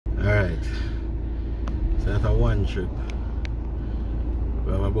Alright, so that's a one trip.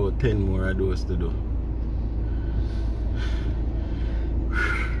 We have about 10 more of those to do.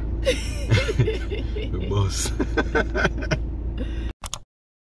 The bus.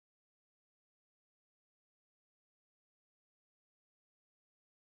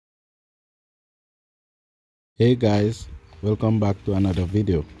 Hey guys, welcome back to another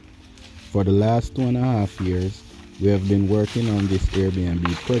video. For the last 2.5 years, we have been working on this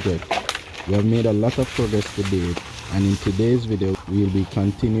Airbnb project. We have made a lot of progress to date, and in today's video we will be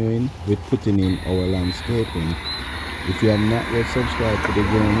continuing with putting in our landscaping. If you have not yet subscribed to the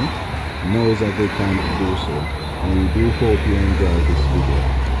journey, now is a good time to do so, and we do hope you enjoy this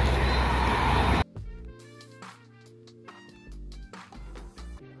video.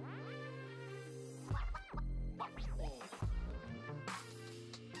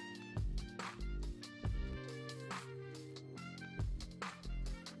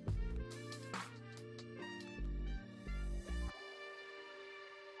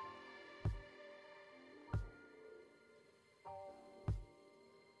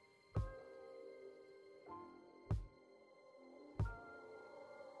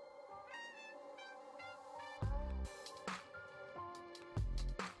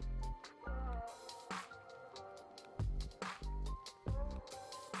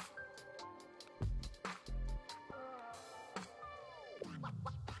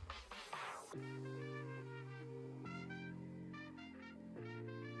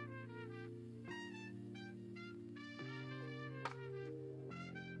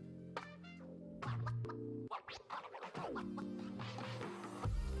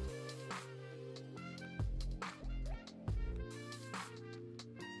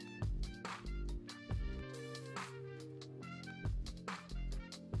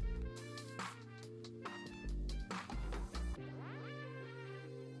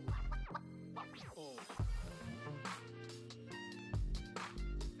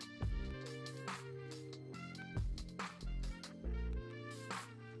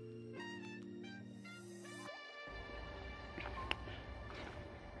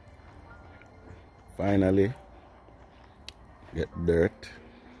 Finally, get dirt.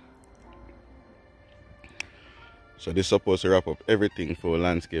 So this is supposed to wrap up everything for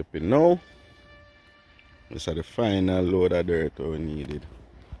landscaping now. This is the final load of dirt we needed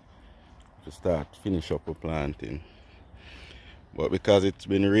to finish up the planting. But because it's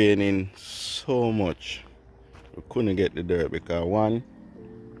been raining so much, we couldn't get the dirt because one,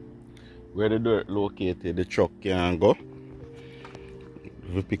 where the dirt located, the truck can't go.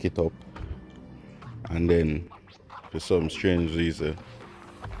 We pick it up. And then, for some strange reason,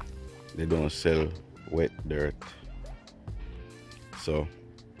 they don't sell wet dirt. So,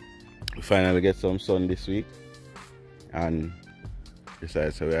 we finally get some sun this week, and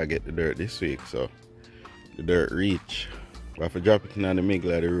decided so we get the dirt this week. So, the dirt reach. We have to drop it in the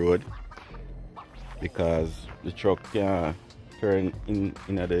middle of the road because the truck can't turn in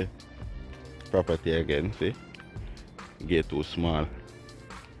the property again. See, it get too small.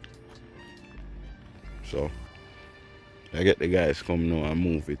 So I get the guys come now and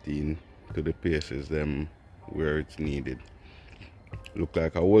move it in to the places them where it's needed. Look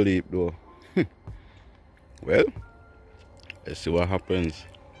like a whole heap though. Well, let's see what happens.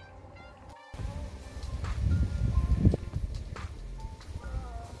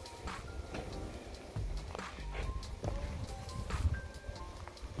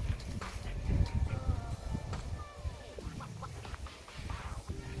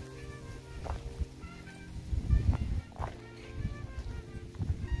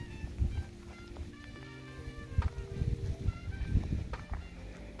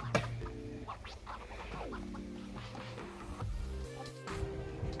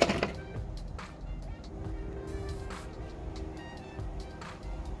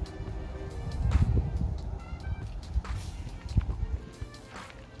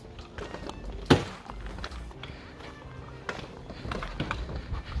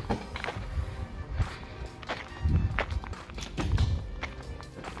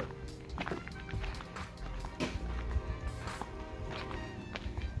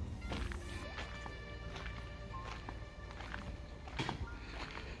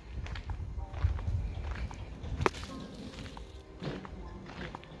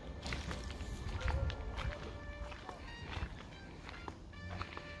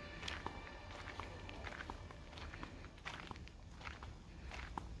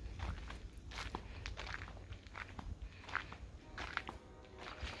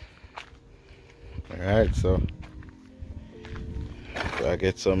 Alright, so I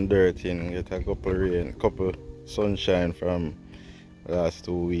get some dirt in, get a couple rain, couple sunshine from the last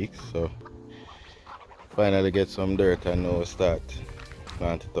 2 weeks. So finally get some dirt and now start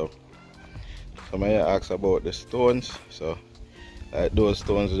plant it up. Somebody asked about the stones, so like those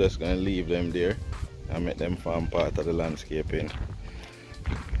stones, we're just gonna leave them there and make them form part of the landscaping.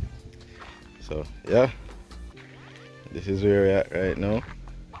 So yeah, this is where we're at right now.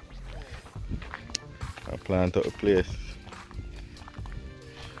 I plant up the place.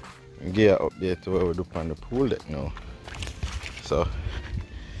 Gear update to what we do on the pool deck now. So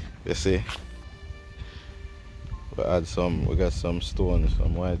you see, we got some stones,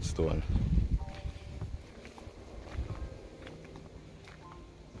 some white stone.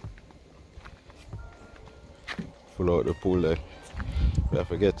 Full out the pool deck. We have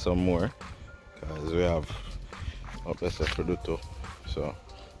to get some more because we have up there to do too. So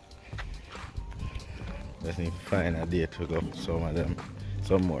just need to find a day to go for some of them,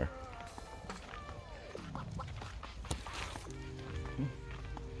 some more.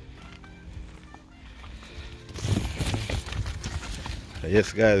 So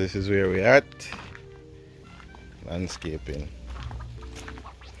yes guys, this is where we're at. Landscaping.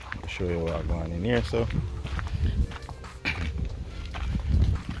 I'll show you what I'm going in here. So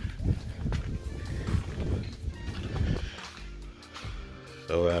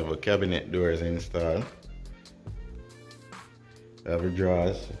we have a cabinet doors installed. We have a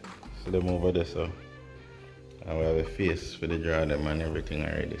drawers, so them over there, so and we have a face for the drawer them and everything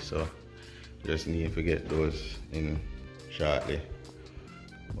already, so just need to get those in shortly.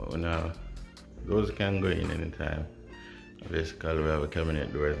 But now those can go in anytime. Basically we have a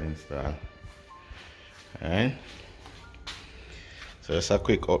cabinet doors installed. Alright. So it's a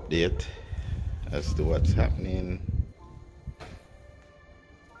quick update as to what's happening.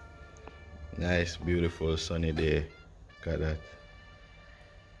 Nice, beautiful, sunny day. Look at that.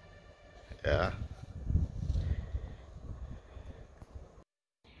 Yeah.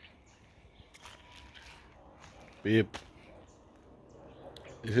 Peep.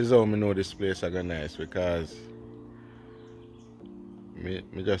 This is how I know this place is nice, because me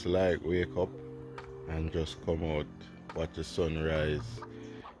just like wake up and just come out, watch the sunrise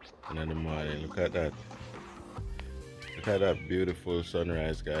in the morning. Look at that. Look at that beautiful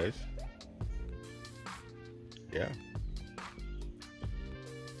sunrise, guys. Yeah.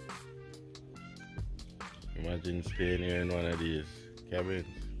 Imagine staying here in one of these cabins,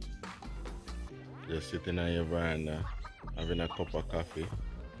 just sitting on your veranda, having a cup of coffee,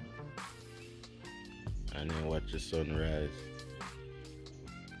 and then watch the sunrise.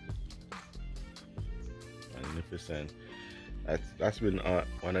 Magnificent. That's been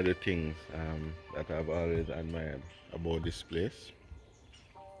one of the things that I've always admired about this place.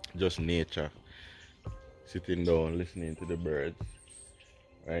 Just nature. Sitting down, listening to the birds.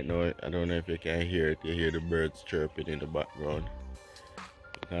 Right now, I don't know if you can hear it. You hear the birds chirping in the background.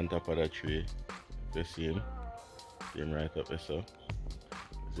 Look on top of that tree. You see him? See him right up there, so.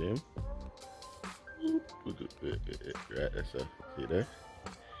 See him? Right there, so. See there?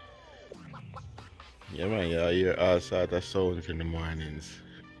 Yeah, man, you hear all sorts of sounds in the mornings,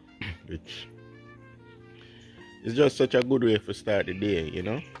 which is just such a good way to start the day, you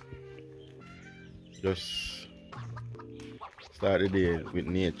know? Just start the day with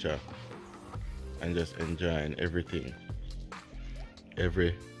nature and just enjoying everything,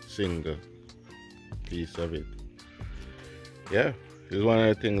 every single piece of it. Yeah, it's one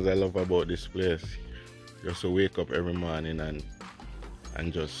of the things I love about this place. Just to wake up every morning and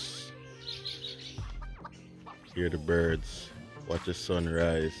just hear the birds, watch the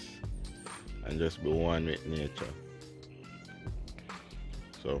sunrise, and just be one with nature.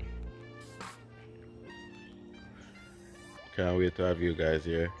 So can't wait to have you guys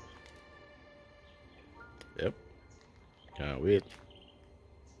here. Yep, can't wait.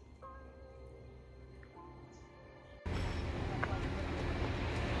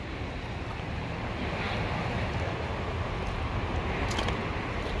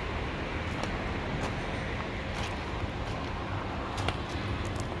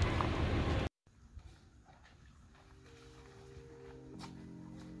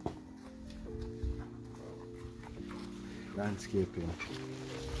 Landscaping.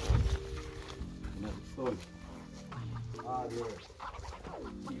 Not fun. Hard work.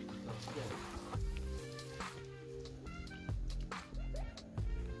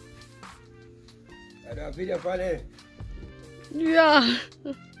 Ada video pale. Yeah.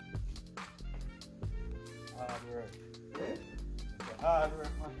 Hard work. Yeah? Hard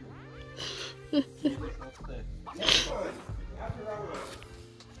work, man.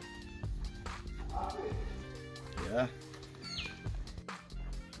 Yeah.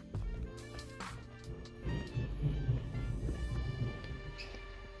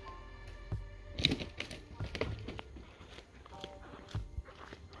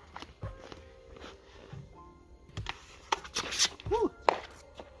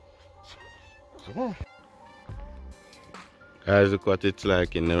 Guys, look what it's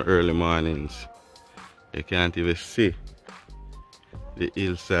like in the early mornings. You can't even see the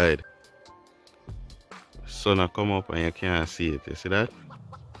hillside. Sun will come up and you can't see it. You see that?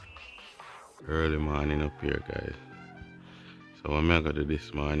 Early morning up here, guys. So what I'm gonna do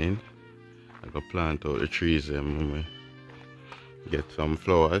this morning, I go plant out the trees and get some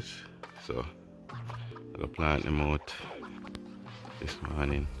flowers. So I go plant them out this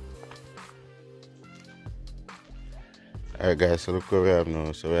morning. Alright guys, so look what we have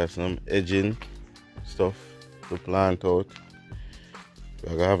now. So we have some edging stuff to plant out.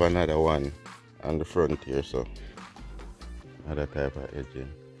 We're gonna have another one on the front here, so another type of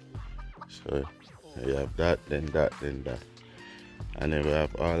edging. So you have that, then that, then that. And then we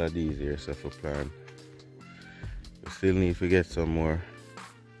have all of these here stuff for plant. We still need to get some more,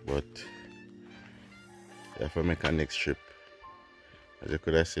 but you have to make a next trip. As you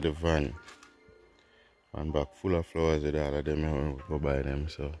could have seen the van back full of flowers with all of them, and we'll go buy them.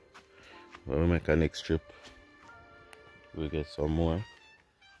 So when we make a next trip, we'll get some more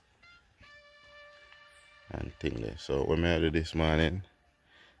and thing there. So what I do this morning,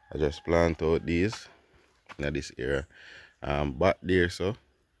 I just plant out these in this area. Back there, so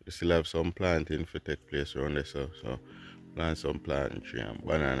we still have some planting for take place around there. So plant some plantain tree and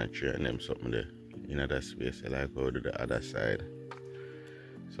banana tree and them something there in that space. I like go to the other side.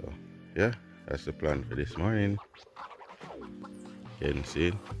 So yeah, that's the plan for this morning. You can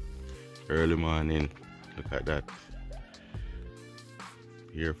see early morning. Look at that.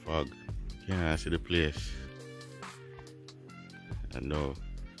 Here fog. Can't see the place. And now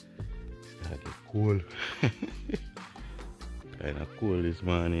it's starting cool. Kinda cool this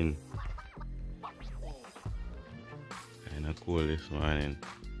morning.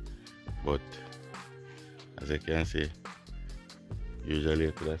 But as you can see, usually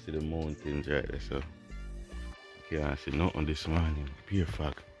you could see the mountains right there, so you can't see nothing this morning. Pure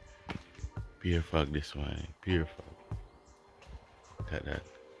fog. Pure fog this morning. Pure fog. Look at that.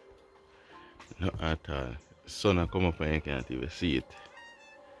 Not at all. The sun will come up and you can't even see it.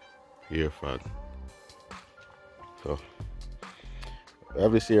 Pure fog. So we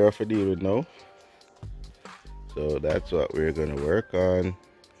have this area to deal with now. So that's what we're gonna work on.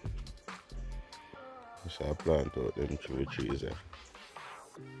 So I plant out them two trees there.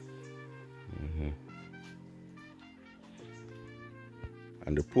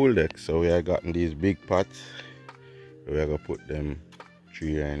 And the pool deck, so we have gotten these big pots. We are gonna put them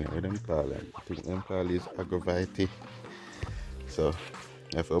tree in. What them call them? I think them call these agravite. So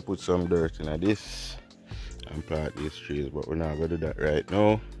if I put some dirt in this and plant these trees, but we're not gonna do that right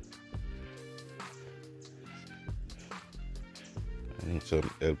now. I need some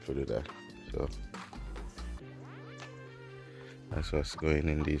help to do that. So that's what's going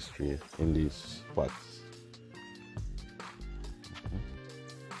in these trees, in these pots.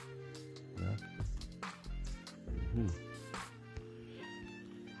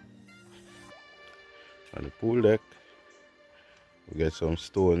 On the pool deck, we get some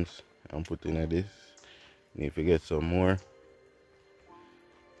stones and put in this. And if we get some more,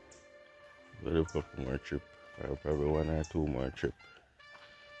 we'll do a couple more trip, or probably 1 or 2 more trip.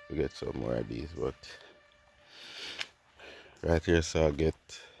 We get some more of these, but right here, so I get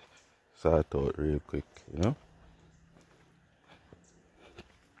sort out real quick, you know.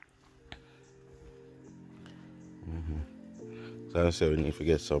 So I said we need to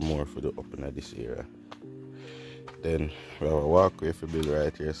get some more for the up in this area. Then we have a walkway for build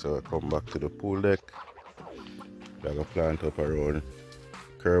right here, so I come back to the pool deck. We have a plant up around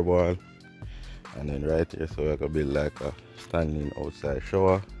curb wall, and then right here, so we can build like a standing outside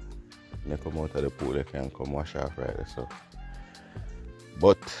shower. And they come out of the pool, they can come wash off right there. So,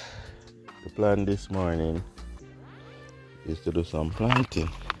 but the plan this morning is to do some planting.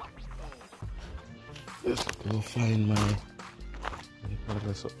 Just go find my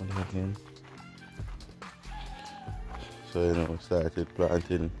something again. So you know, started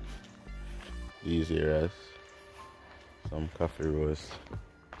planting these areas, some coffee rows.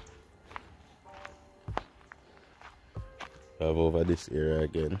 I have over this area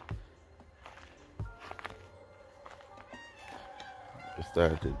again. We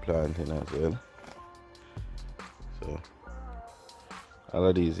started planting as well. So all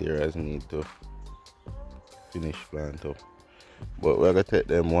of these areas need to finish plant up. But we're gonna take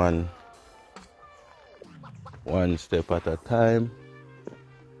them one step at a time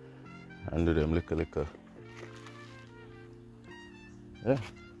and do them little. Yeah.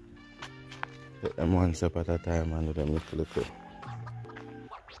 Take them one step at a time and do them little.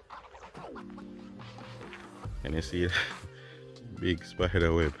 Can you see it? Big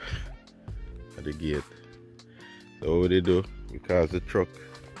spider web at the gate. So what they do, because the truck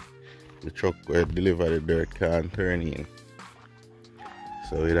where it deliver the dirt can't turn in.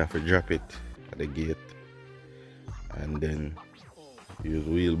 So we'd have to drop it at the gate and then use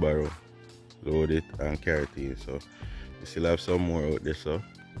wheelbarrow, load it and carry it in. So we still have some more out there, so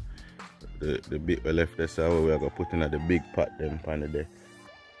the bit we left there, so we are gonna put in at the big pot them on the deck.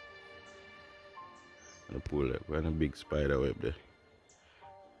 And the pool like we're on a big spider web there.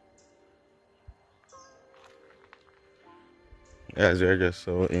 Guys, we're just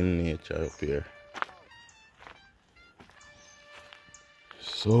so in nature up here.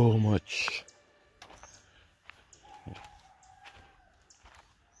 So much.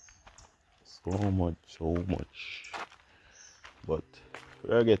 So much. But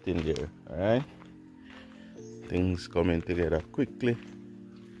we're getting there, alright? Things coming together quickly.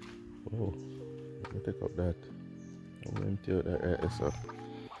 Oh, let me take up that. I'll empty out that right so.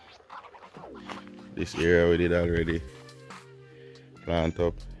 This area we did already plant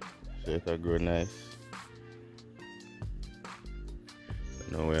up, so it'll grow nice.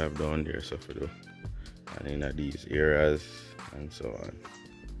 So now we have down there stuff to do. And in these areas and so on.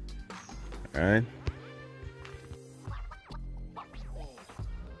 Alright?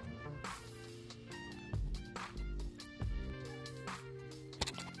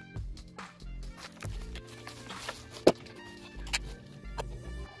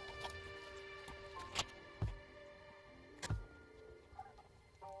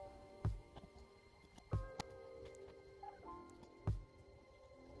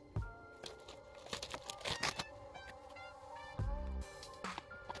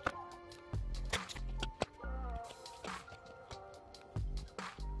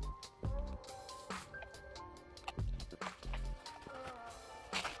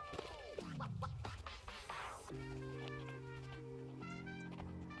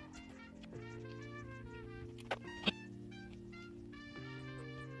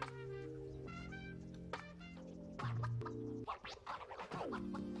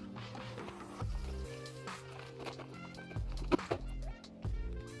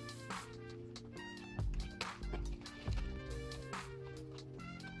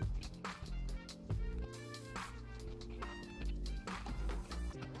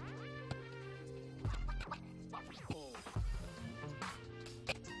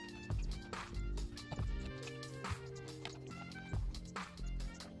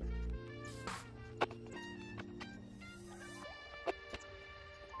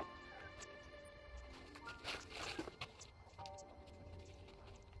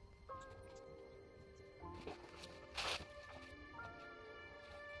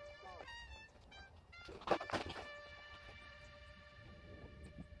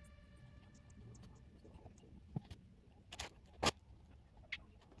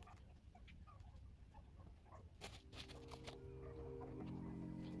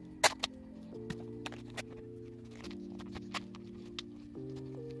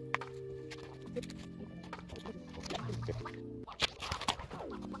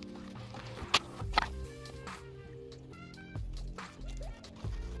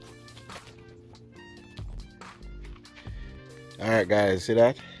 Alright guys, see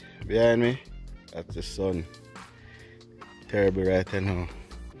that? Behind me? That's the sun. Terrible right now.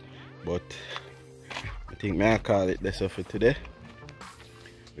 But I think I'll call it this for today.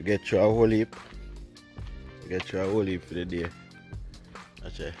 We get through a whole heap. We get through a whole heap for the day.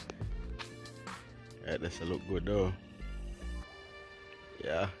 Actually. Right, this will look good though.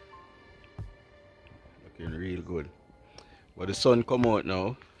 Yeah. Looking real good. But the sun come out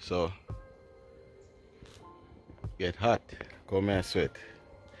now, so get hot. Come and sweat.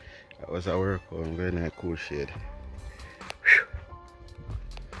 That was our workout. I'm going in a cool shade. Whew.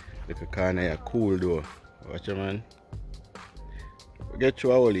 Look at corner here, cool though. Watch it, man. We get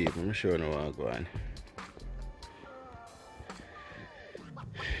through a whole heap. I'm sure no one go on.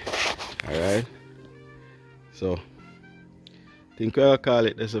 Alright. So I think I'll call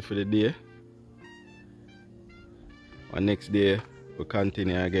it this for the day. And next day we'll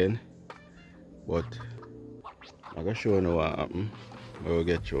continue again. But I'm gonna show you what happened. We'll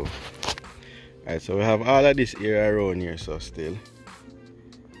get through. Alright, so we have all of this area around here, so still.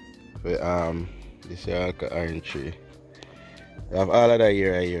 For this here orange tree. We have all of that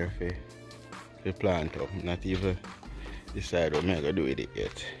area here for plant up. Not even decide what I'm gonna do with it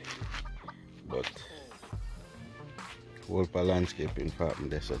yet. But whole landscaping farm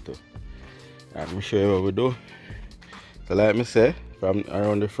there so too. I'm show you what we do. So like me say, from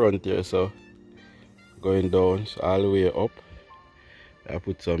around the front here, so going down, so all the way up, I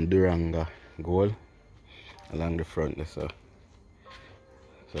put some Duranga gold along the front there, so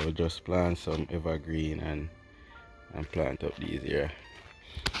we just plant some evergreen and and plant up these here.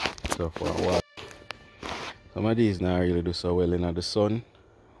 So for a while, some of these now really do so well in the sun.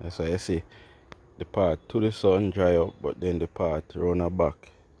 That's why I see the part to the sun dry up, but then the part round the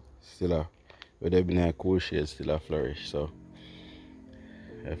back still a, where they been in a cool shade, still a flourish. So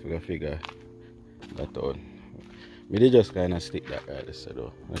I have to figure that out. Me they just kind of stick that right there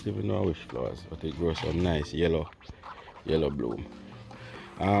though. Not even know which flowers, but it grows some nice yellow bloom.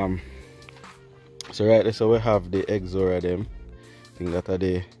 So right there, so we have the exora them. I think that are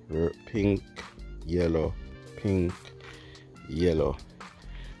the pink, yellow, and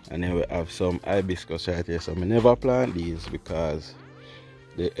then we have some hibiscus right here. So I never plant these because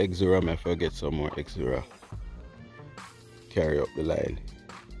the exora may forget some more exora carry up the line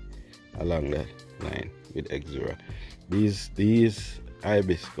along that line with exora. These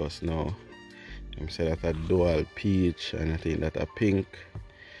hibiscus now, I'm say that a dual peach and I think that a pink.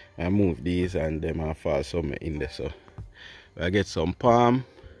 I move these and them are fall somewhere in there. So I get some palm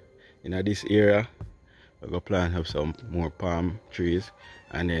in this area. We're gonna plant up some more palm trees,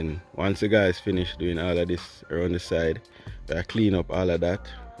 and then once the guys finish doing all of this around the side, I clean up all of that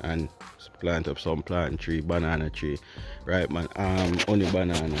and plant up some plantain tree, banana tree, ripe only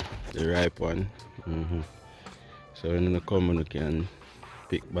banana, the ripe one. So when you come and you can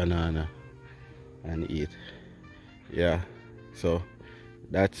pick banana and eat. Yeah, so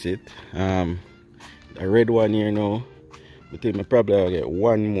that's it. The red one here now, I think I probably will get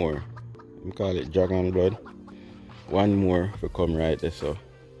one more. We call it dragon blood. One more for come right there, so.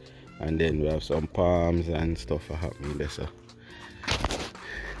 And then we have some palms and stuff happening there, so.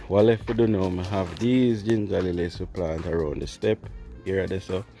 What left to do now, I have these ginger lilies to plant around the step here there,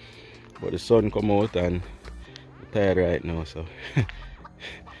 so. But the sun come out and I'm tired right now, so. I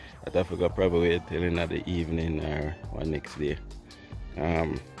have to probably wait till another evening or one next day.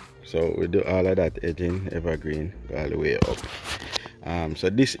 So we do all of that edging, evergreen, go all the way up. So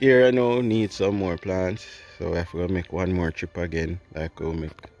this area now needs some more plants, so we have to make one more trip again, like we'll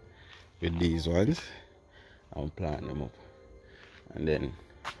make with these ones, and plant them up, and then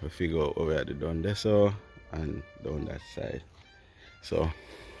we figure out over the down there so and down that side. So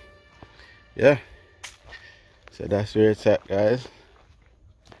yeah, so that's where it's at, guys.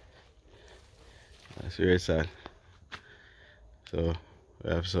 That's where it's at. So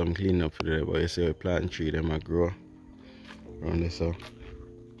we have some clean up for there, but you see we plant tree them a grow around this. So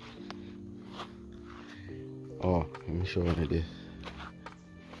oh, let me show you this.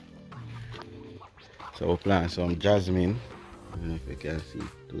 So we plant some jasmine. I don't know if you can see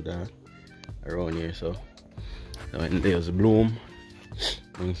to that around here. So when there's bloom,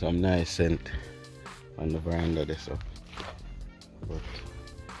 bring some nice scent on the veranda there. So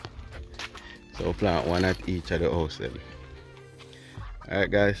we plant one at each of the house then.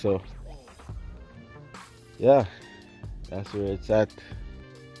 Alright guys, so yeah, that's where it's at.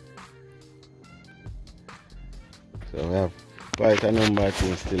 So we have quite a number of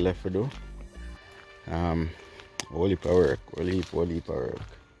things still left to do. Whole heap of work, whole heap of work.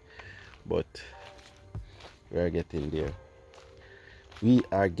 But we are getting there. We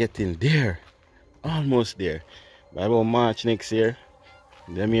are getting there. Almost there. By about March next year,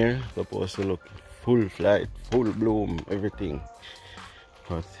 them here supposed to look full flight, full bloom, everything.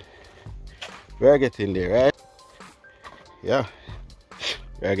 But we are getting there, right? Yeah,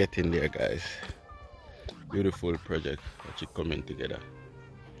 we are getting there, guys. Beautiful project that is coming together.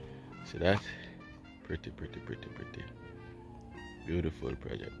 See that? Pretty. Beautiful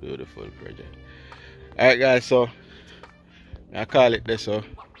project. Alright guys, so I call it this so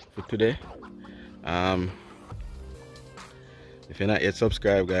for today. If you're not yet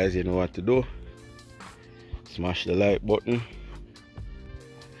subscribed, guys, you know what to do. Smash the like button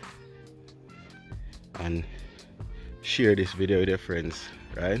and share this video with your friends,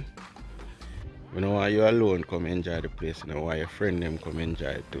 right? We don't want you alone come enjoy the place, you know, want your friend them come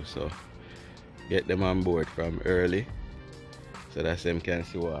enjoy it too. So get them on board from early so that them can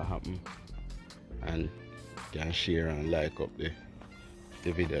see what happen and can share and like up the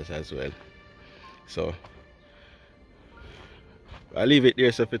videos as well. So I'll leave it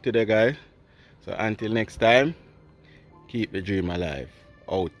there so for today, guys. So until next time, keep the dream alive.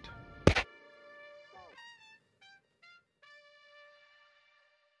 Out.